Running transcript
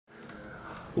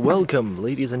Welcome,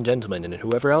 ladies and gentlemen, and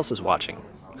whoever else is watching,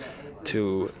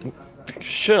 to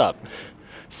Shut Up,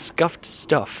 Scuffed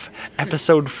Stuff,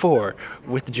 Episode 4,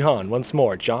 with John once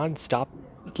more. John, stop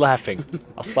laughing.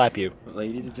 I'll slap you.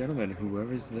 Ladies and gentlemen,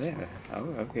 whoever's there. Oh,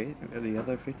 okay. The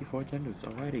other 54 genders.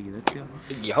 Alrighty, let's go.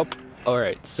 Yup.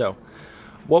 Alright, so,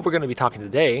 what we're going to be talking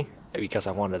today, because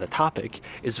I wanted the topic,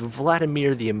 is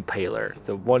Vladimir the Impaler,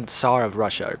 the one Tsar of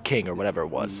Russia, or king, or whatever it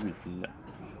was.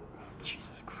 Jesus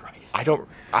Christ. I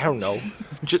don't know.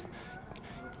 Just,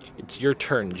 it's your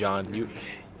turn, John.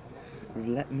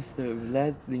 Mr.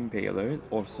 Vlad the Impaler,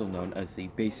 also known as the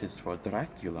bassist for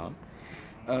Dracula,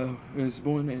 was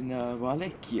born in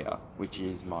Wallachia, which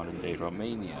is modern-day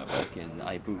Romania, back in,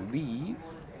 I believe,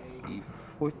 the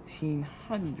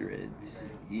 1400s.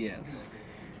 Yes.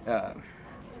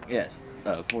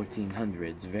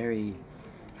 1400s. Very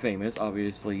famous,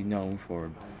 obviously known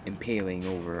for impaling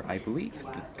over, I believe,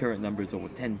 the current number is over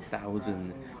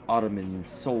 10,000 Ottoman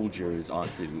soldiers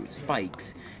onto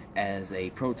spikes as a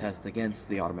protest against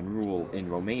the Ottoman rule in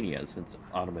Romania, since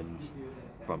Ottomans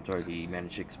from Turkey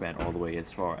managed to expand all the way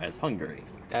as far as Hungary.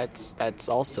 That's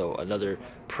also another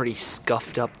pretty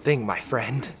scuffed up thing, my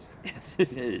friend. Yes,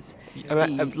 it is.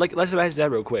 Let's imagine that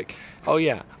real quick. Oh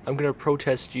yeah, I'm gonna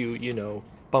protest you,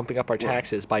 bumping up our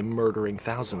taxes by murdering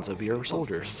thousands of your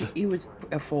soldiers. It was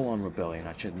a full-on rebellion,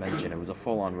 I should mention. It was a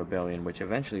full-on rebellion, which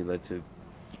eventually led to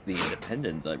the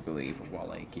independence, I believe, of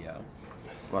Wallachia.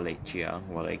 Wallachia,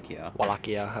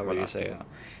 however you say it.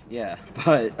 Yeah,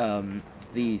 but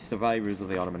the survivors of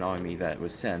the Ottoman army that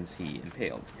was sent, he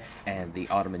impaled. And the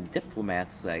Ottoman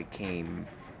diplomats that came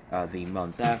the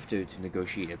months after to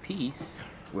negotiate a peace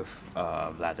with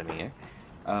Vladimir,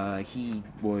 he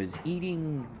was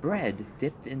eating bread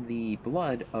dipped in the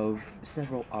blood of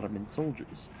several Ottoman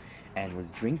soldiers and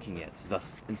was drinking it,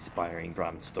 thus inspiring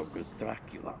Bram Stoker's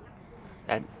Dracula.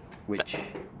 Which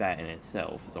that in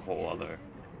itself is a whole other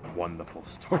wonderful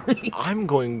story. I'm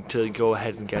going to go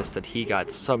ahead and guess that he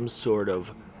got some sort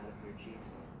of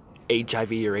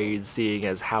HIV or AIDS, seeing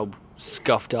as how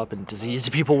scuffed up and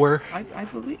diseased people were. I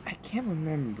believe, I can't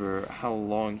remember how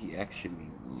long he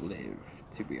actually lived,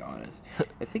 to be honest.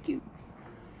 I think he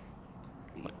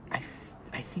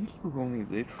only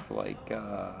lived for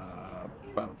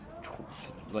about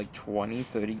 20,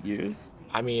 30 years.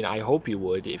 I mean, I hope you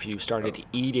would if you started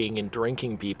eating and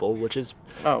drinking people, which is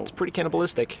it's pretty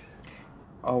cannibalistic.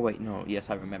 Oh wait, no, yes,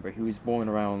 I remember. He was born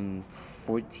around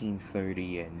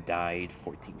 1430 and died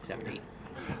 1470.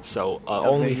 So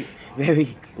Very,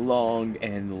 very long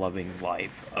and loving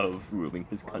life of ruling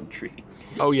his country.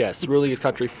 Oh yes, ruling his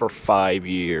country for 5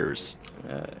 years.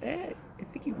 I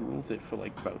think he ruled it for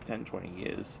about 10, 20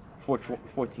 years.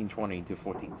 1420 to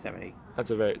 1470. That's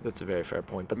a very fair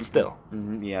point, but still.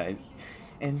 Yeah,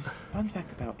 and fun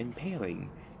fact about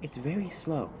impaling, it's very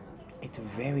slow. It's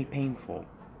very painful.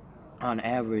 On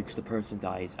average, the person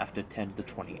dies after 10 to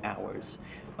 20 hours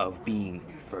of being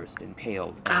first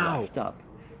impaled and left up.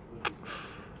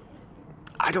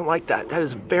 I don't like that. That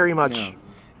is very much... No.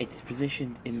 It's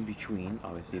positioned in between,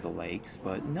 obviously, the legs,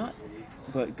 but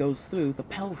goes through the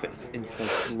pelvis instead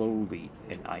slowly,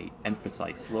 and I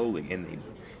emphasize slowly, and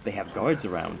they have guards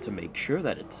around to make sure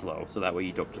that it's slow, so that way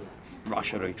you don't just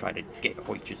rush it or try to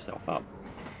hoist yourself up.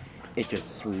 It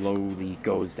just slowly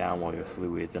goes down while your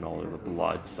fluids and all of the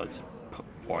blood starts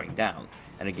pouring down.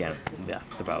 And again,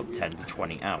 that's about 10 to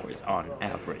 20 hours on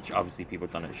average. Obviously, people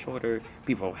have done it shorter.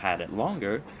 People have had it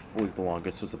longer. I believe the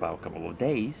longest was about a couple of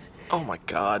days. Oh my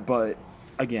god. But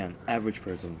again, average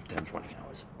person, 10, 20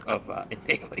 hours of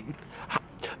impaling.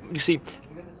 You see,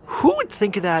 who would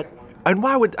think of that? And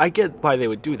I get why they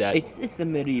would do that. It's the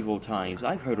medieval times.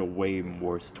 I've heard of way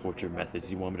worse torture methods.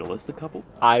 You want me to list a couple?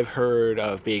 I've heard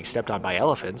of being stepped on by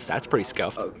elephants. That's pretty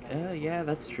scuffed. Yeah,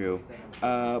 that's true.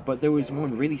 But there was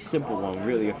one really simple one,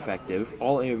 really effective.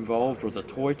 All it involved was a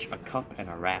torch, a cup, and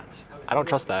a rat. I don't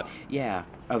trust that. Yeah,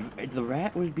 the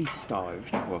rat would be starved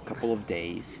for a couple of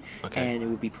days, and it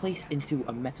would be placed into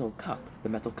a metal cup. The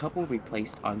metal cup would be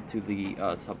placed onto the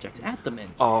subject's abdomen.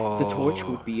 Oh. The torch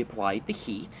would be applied to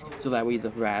heat, so that way the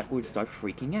rat would start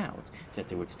freaking out.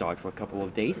 Since it would start for a couple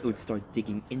of days, it would start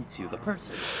digging into the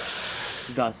person,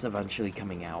 thus eventually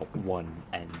coming out one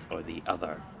end or the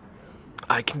other.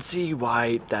 I can see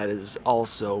why that is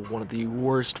also one of the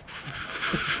worst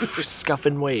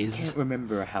scuffing I ways. can't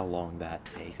remember how long that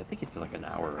takes. I think it's an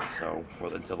hour or so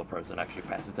until the person actually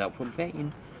passes out from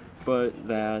pain. But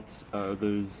there's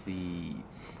the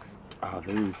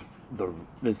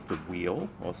wheel.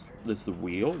 There's the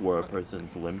wheel where a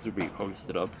person's limbs would be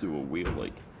hoisted up to a wheel,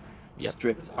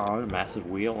 stripped on a massive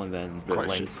wheel, and then the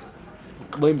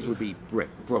limbs would be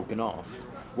broken off.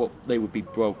 well, they would be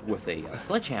broke with a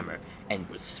sledgehammer and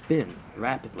would spin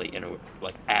rapidly, and it would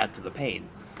like add to the pain.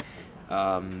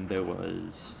 There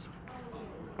was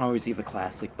obviously the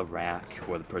classic, the rack,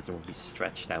 where the person would be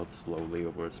stretched out slowly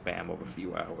over a span of a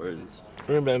few hours.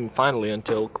 And then finally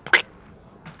until...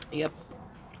 Yep.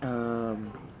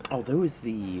 There was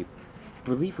the, I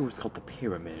believe it was called the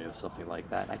pyramid or something like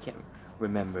that. I can't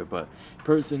remember, but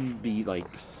person be like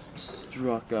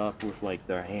struck up with like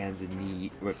their hands and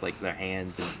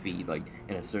feet like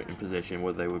in a certain position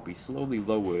where they would be slowly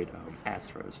lowered ass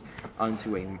first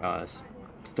onto a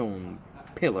stone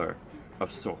pillar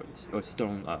of sorts or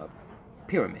stone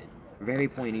pyramid, very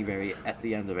pointy, very at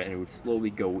the end of it, and it would slowly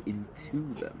go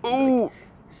into them. Ooh!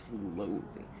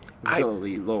 Like,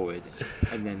 slowly lowered,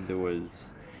 and then there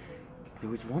was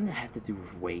one that had to do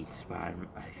with weights, but I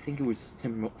think it was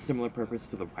similar purpose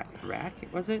to the rack,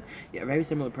 was it? Yeah, very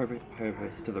similar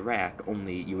purpose to the rack,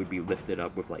 only you would be lifted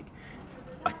up with like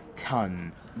a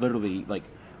ton, literally like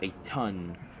a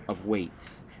ton of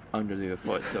weights under your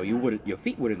foot, so your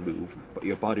feet wouldn't move, but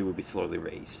your body would be slowly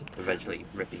raised, eventually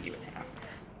ripping you in half.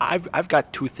 I've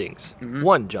got two things.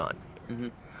 One, John.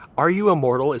 Are you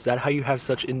immortal? Is that how you have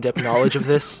such in-depth knowledge of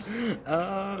this?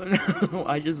 No,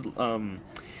 I just,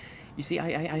 you see,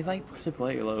 I like to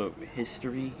play a lot of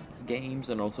history games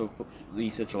and also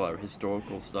research a lot of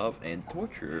historical stuff, and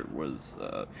torture was,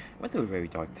 went through a very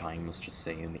dark time, let's just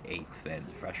say, in the 8th and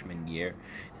freshman year.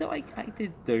 So I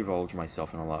did divulge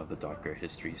myself in a lot of the darker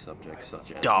history subjects,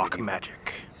 such as Dark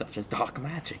magic.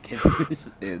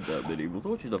 and medieval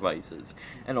torture devices.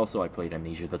 And also I played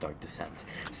Amnesia: The Dark Descent.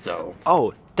 So,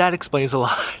 Oh, that explains a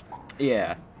lot.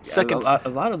 yeah. Second- a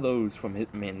lot of those from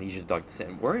Amnesia: The Dark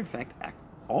Descent were in fact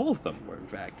all of them were in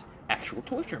fact actual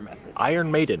torture methods.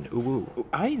 Iron Maiden. Ooh.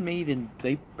 Iron Maiden,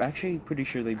 they actually pretty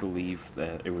sure they believe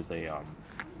that it was a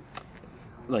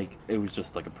like it was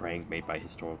just like a prank made by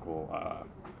historical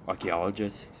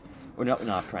archaeologists, or not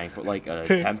a prank, but like an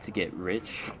attempt to get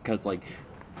rich, because like,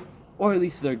 or at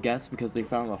least their guess, because they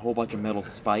found a whole bunch of metal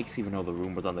spikes even though the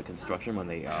room was under construction when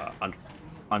they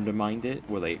undermined it,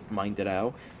 where they mined it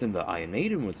out. Then the Iron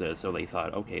Maiden was there, so they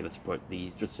thought, okay, let's put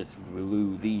these, just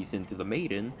glue these into the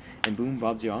Maiden, and boom,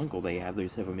 Bob's your uncle. They have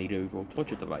a medieval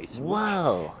torture device.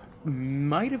 Wow.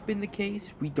 Might have been the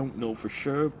case. We don't know for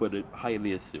sure, but it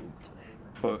highly assumed.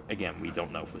 But again, we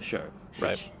don't know for sure.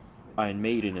 Right. Which Iron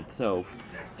Maiden itself,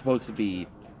 it's supposed to be,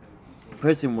 a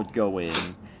person would go in,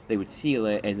 they would seal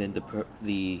it, and then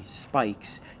the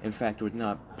spikes, in fact, would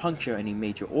not puncture any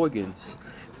major organs,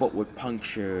 but would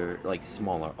puncture like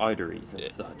smaller arteries and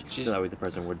such. Jeez. So that way the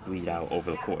person would bleed out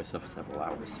over the course of several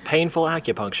hours. Painful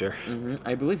acupuncture.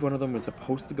 I believe one of them was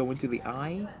supposed to go into the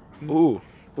eye. Ooh.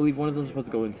 I believe one of them was supposed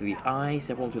to go into the eye,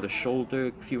 several into the shoulder,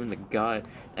 a few in the gut,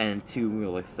 and two,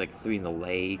 like 3 in the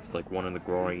legs, like 1 in the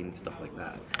groin, stuff like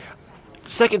that.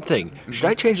 Second thing, should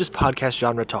I change this podcast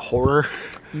genre to horror?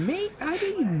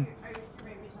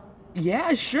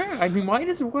 Yeah, sure. I mean, might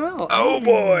as well. Oh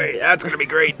boy, that's gonna be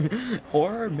great.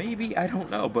 Horror, maybe, I don't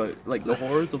know, but like the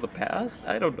horrors of the past,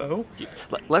 I don't know.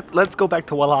 Let's go back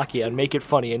to Wallachia and make it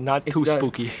funny and not too It's not-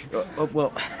 spooky.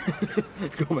 Well,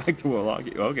 go back to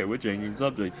Wallachia. Okay, we're changing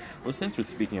subject. Well, since we're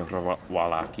speaking of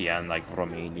Wallachia and like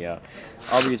Romania,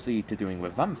 obviously to doing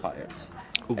with vampires,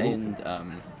 Ooh. and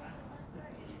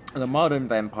the modern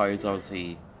vampires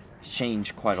obviously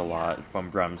changed quite a lot from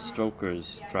Bram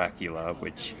Stoker's Dracula,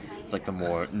 which is like the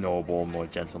more noble, more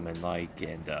gentleman-like,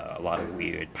 and a lot of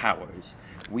weird powers.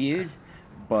 Weird,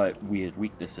 but weird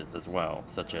weaknesses as well,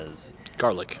 such as,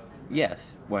 Garlic.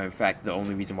 yes, where in fact the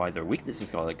only reason why their weakness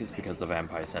is garlic is because the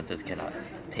vampire senses cannot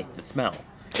take the smell.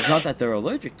 It's not that they're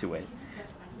allergic to it,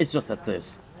 it's just that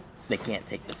they can't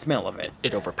take the smell of it.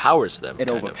 It overpowers them. It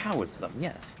kind of. overpowers them,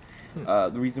 yes. The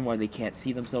reason why they can't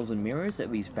see themselves in mirrors,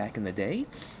 at least back in the day,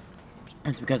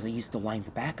 is because they used to line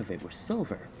the back of it with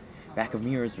silver. Back of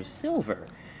mirrors was silver.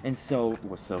 And so,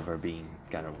 with silver being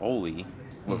kind of holy,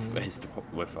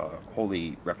 with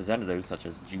holy representatives such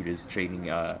as Judas trading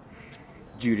the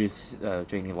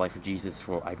life of Jesus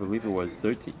for, I believe it was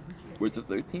 13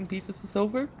 pieces of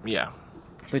silver? Yeah.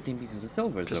 13 pieces of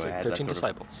silver, Just so it like had 13 that sort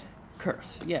of disciples.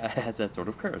 curse. Yeah, it has that sort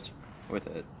of curse with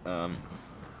it.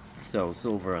 So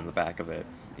silver on the back of it.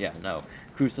 Yeah, no.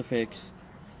 Crucifix,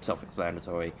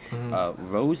 self-explanatory.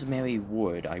 Rosemary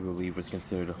wood, I believe, was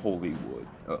considered holy wood,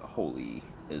 holy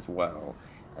as well.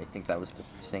 I think that was the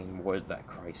same wood that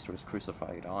Christ was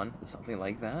crucified on, something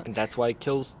like that. And that's why it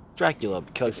kills Dracula,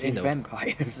 because, And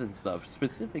vampires and stuff,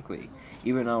 specifically.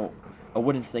 Even though a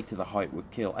wooden stake to the heart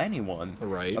would kill anyone,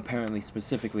 Right. apparently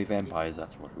specifically vampires,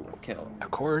 that's what it will kill.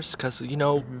 Of course, because,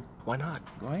 why not?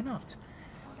 Why not?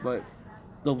 But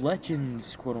the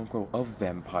legends, quote unquote, of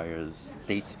vampires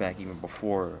dates back even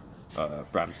before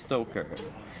Bram Stoker,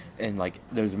 and like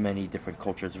there's many different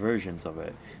cultures versions of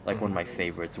it. Like one of my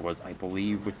favorites was, I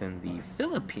believe, within the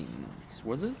Philippines.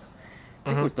 Was it? I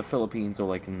think it was the Philippines or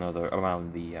like another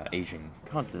around the Asian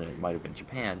continent. It might have been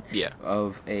Japan. Yeah.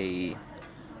 Of a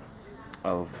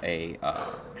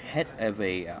head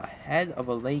of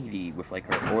a lady with like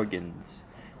her organs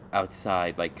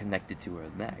outside, like connected to her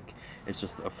neck. It's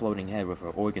just a floating head with her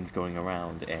organs going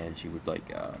around, and she would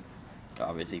like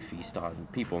obviously feast on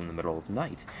people in the middle of the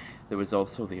night. There was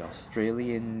also the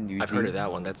Australian New I've heard of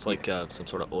that one. That's like some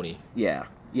sort of oni. Yeah,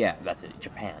 that's it.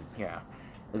 Japan. Yeah.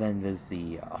 And then there's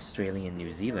the Australian New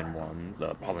Zealand one,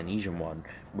 the Polynesian one,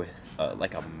 with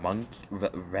like a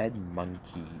red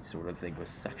monkey sort of thing with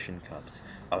suction cups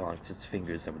amongst its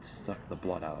fingers that would suck the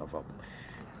blood out of them.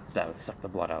 That would suck the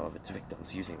blood out of its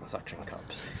victims using the suction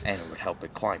cups, and it would help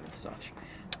it climb and such.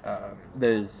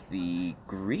 There's the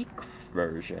Greek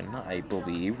version, I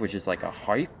believe, which is like a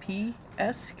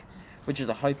harpy-esque,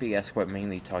 but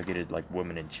mainly targeted like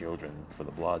women and children for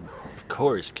the blood. Of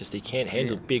course, because they can't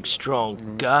handle big,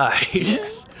 strong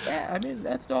guys. Yeah, I mean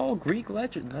that's all Greek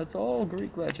legend. They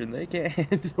can't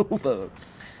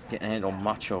handle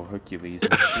macho Hercules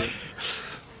and shit.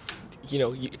 You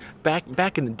know,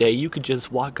 back in the day, you could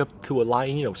just walk up to a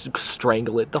lion, you know,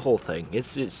 strangle it. The whole thing.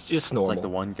 It's normal. It's like the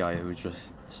one guy who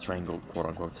just quote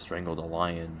unquote, strangled a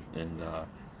lion and.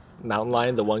 Mountain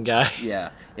lion, the one guy.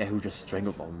 Yeah, who just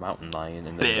strangled a mountain lion,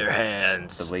 and then Bare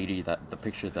hands. The lady the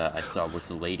picture that I saw was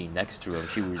the lady next to him.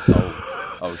 She was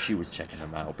she was checking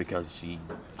him out because she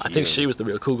I think she was the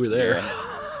real cougar there. Yeah,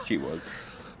 she was.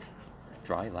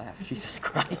 Dry laugh, Jesus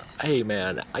Christ. Hey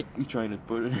man, You trying to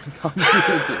put it in context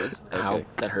into this? Okay. Ow,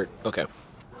 that hurt. Okay.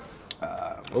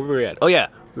 Where were we at? Oh yeah,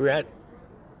 we were at.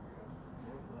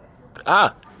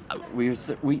 We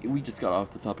just got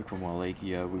off the topic from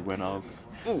Wallachia. We went off.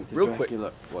 Ooh, to real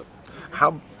Dracula. What?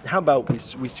 How about we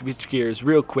switch gears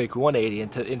real quick, 180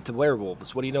 into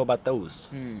werewolves? What do you know about those?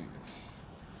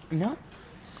 Not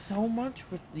so much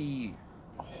with the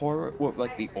horror,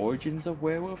 like the origins of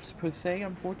werewolves per se.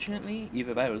 Unfortunately,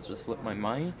 either that was just slipped my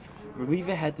mind. I believe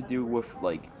it had to do with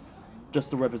like just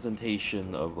the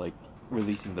representation of like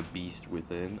releasing the beast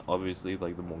within. Obviously,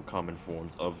 like the more common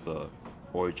forms of the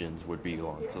origins would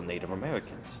belong to Native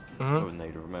Americans,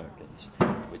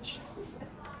 which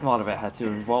a lot of it had to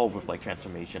involve with like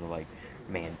transformation of like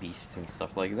man beasts and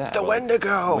stuff like that. The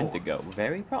Wendigo! Wendigo,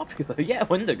 very popular. Yeah,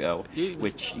 Wendigo,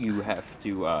 which you have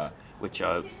to, which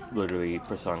are literally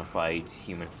personified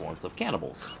human forms of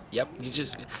cannibals. Yep.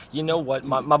 You know what?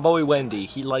 My boy Wendy,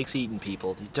 he likes eating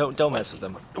people. Don't mess with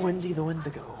him. Wendy the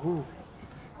Wendigo. Ooh.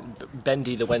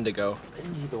 Bendy the Wendigo.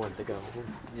 Bendy the Wendigo.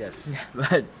 Yes.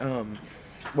 But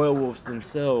werewolves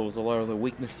themselves, a lot of their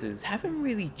weaknesses haven't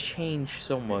really changed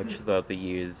so much throughout the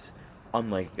years,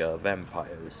 unlike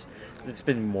vampires. It's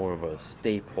been more of a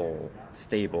stable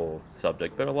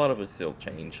subject, but a lot of it still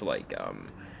changed. Like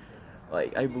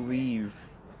I believe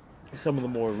some of the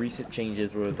more recent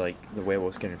changes were like the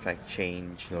werewolves can in fact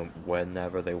change,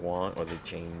 whenever they want, or they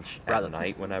change at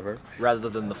night whenever. Rather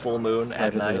than the full moon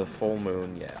at night. The full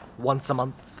moon, yeah. Once a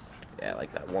month. Yeah,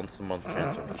 like that once a month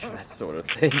transformation, that sort of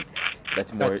thing.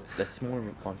 That's more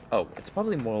it's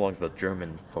probably more along the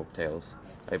German folktales,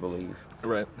 I believe.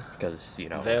 Right. Because,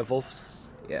 Werewolves.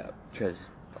 Yeah, because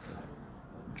fucking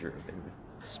German.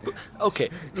 Okay,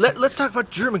 let's talk about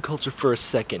German culture for a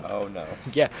second. Oh no.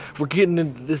 Yeah, we're getting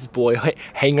into this, boy.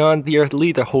 Hang on to your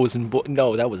lederhosen, boy.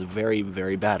 No, that was very,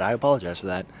 very bad. I apologize for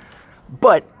that.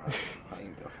 But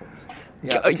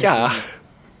yeah.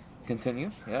 Continue.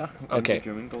 Yeah. Okay.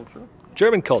 German culture.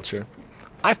 German culture.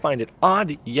 I find it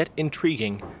odd yet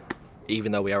intriguing,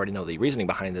 even though we already know the reasoning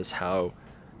behind this. How,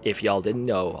 if y'all didn't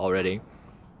know already,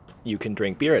 you can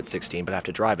drink beer at 16 but have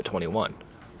to drive at 21.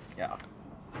 Yeah.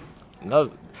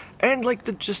 No, and like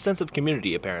the just sense of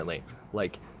community apparently,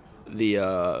 like the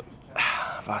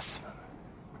was.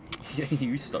 Yeah,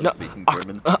 you start speaking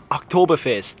German.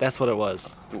 Oktoberfest, that's what it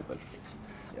was. Oktoberfest.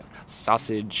 Yeah.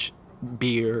 Sausage,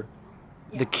 beer,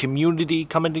 the community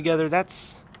coming together.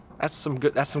 That's some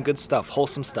good stuff.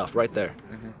 Wholesome stuff right there.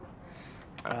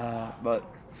 But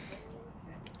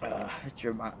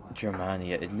Germany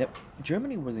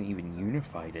wasn't even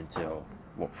unified until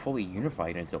fully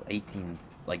unified until the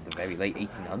very late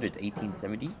 1800s,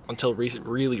 1870. Until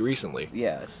really recently.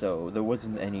 Yeah, so there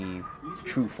wasn't any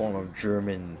true form of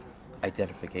German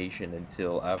identification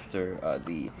until after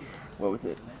the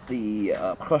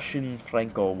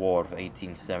Prussian-Franco War of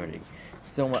 1870.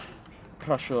 So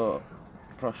Prussia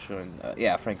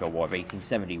Franco War of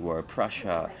 1870, where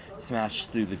Prussia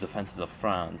smashed through the defenses of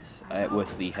France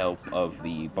with the help of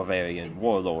the Bavarian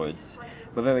warlords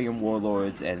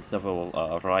and several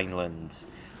Rhineland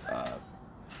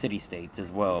city-states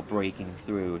as well, breaking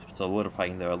through,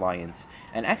 solidifying their alliance,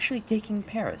 and actually taking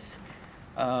Paris.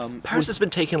 Paris has been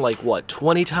taken like what,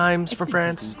 20 times from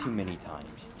France? Too many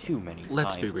times.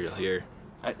 Let's be real here.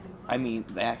 I mean,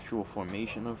 the actual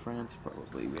formation of France,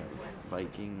 probably. We have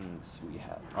Vikings, we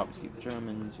have, obviously, the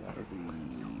Germans, we have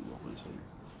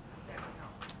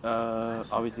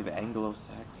obviously the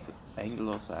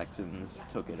Anglo-Saxons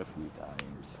took it a few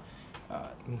times.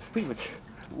 Pretty much...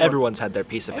 Everyone's had their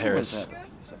piece of Paris. Everyone's had a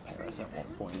piece of Paris at one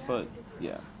point, but,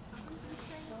 yeah.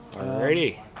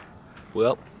 Alrighty.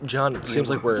 Well, John, it seems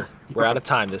like we're out of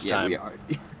time this time. Yeah,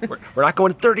 we are. We're not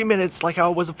going 30 minutes like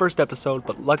how it was the first episode,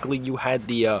 but luckily you had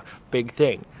the big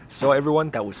thing. So everyone,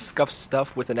 that was Scuffed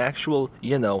Stuff with an actual,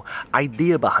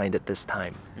 idea behind it this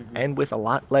time. Mm-hmm. And with a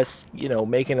lot less,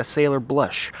 making a sailor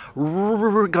blush.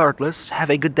 Regardless, have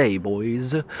a good day,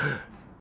 boys.